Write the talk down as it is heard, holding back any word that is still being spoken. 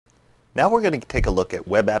Now we're going to take a look at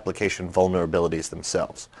web application vulnerabilities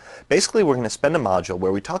themselves. Basically, we're going to spend a module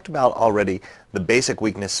where we talked about already the basic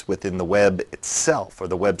weakness within the web itself, or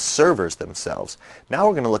the web servers themselves. Now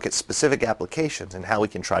we're going to look at specific applications and how we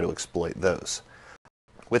can try to exploit those.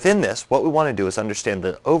 Within this, what we want to do is understand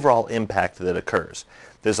the overall impact that occurs.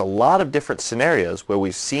 There's a lot of different scenarios where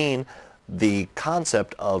we've seen the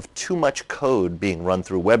concept of too much code being run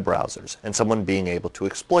through web browsers and someone being able to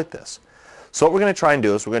exploit this. So what we're going to try and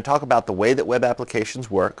do is we're going to talk about the way that web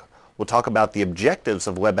applications work. We'll talk about the objectives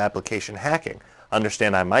of web application hacking.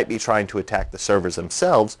 Understand I might be trying to attack the servers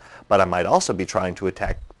themselves, but I might also be trying to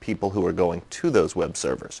attack people who are going to those web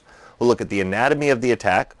servers. We'll look at the anatomy of the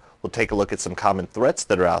attack. We'll take a look at some common threats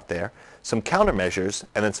that are out there, some countermeasures,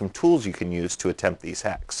 and then some tools you can use to attempt these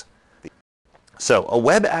hacks. So a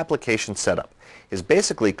web application setup is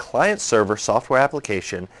basically client-server software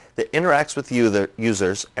application that interacts with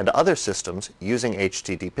users and other systems using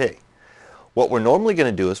HTTP. What we're normally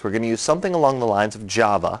going to do is we're going to use something along the lines of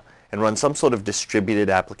Java and run some sort of distributed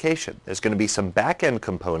application. There's going to be some back-end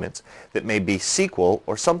components that may be SQL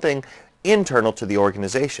or something internal to the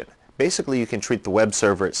organization. Basically, you can treat the web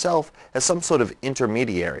server itself as some sort of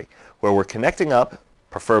intermediary where we're connecting up,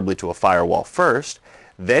 preferably to a firewall first,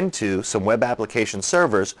 then to some web application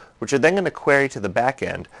servers, which are then going to query to the back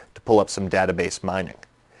end to pull up some database mining.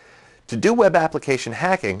 To do web application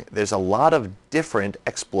hacking, there's a lot of different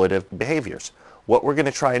exploitive behaviors. What we're going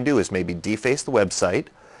to try and do is maybe deface the website,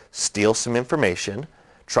 steal some information,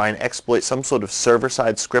 try and exploit some sort of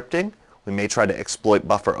server-side scripting. We may try to exploit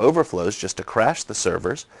buffer overflows just to crash the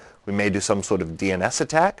servers. We may do some sort of DNS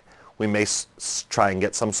attack. We may try and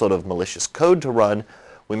get some sort of malicious code to run.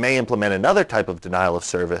 We may implement another type of denial of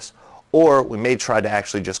service, or we may try to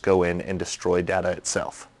actually just go in and destroy data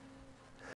itself.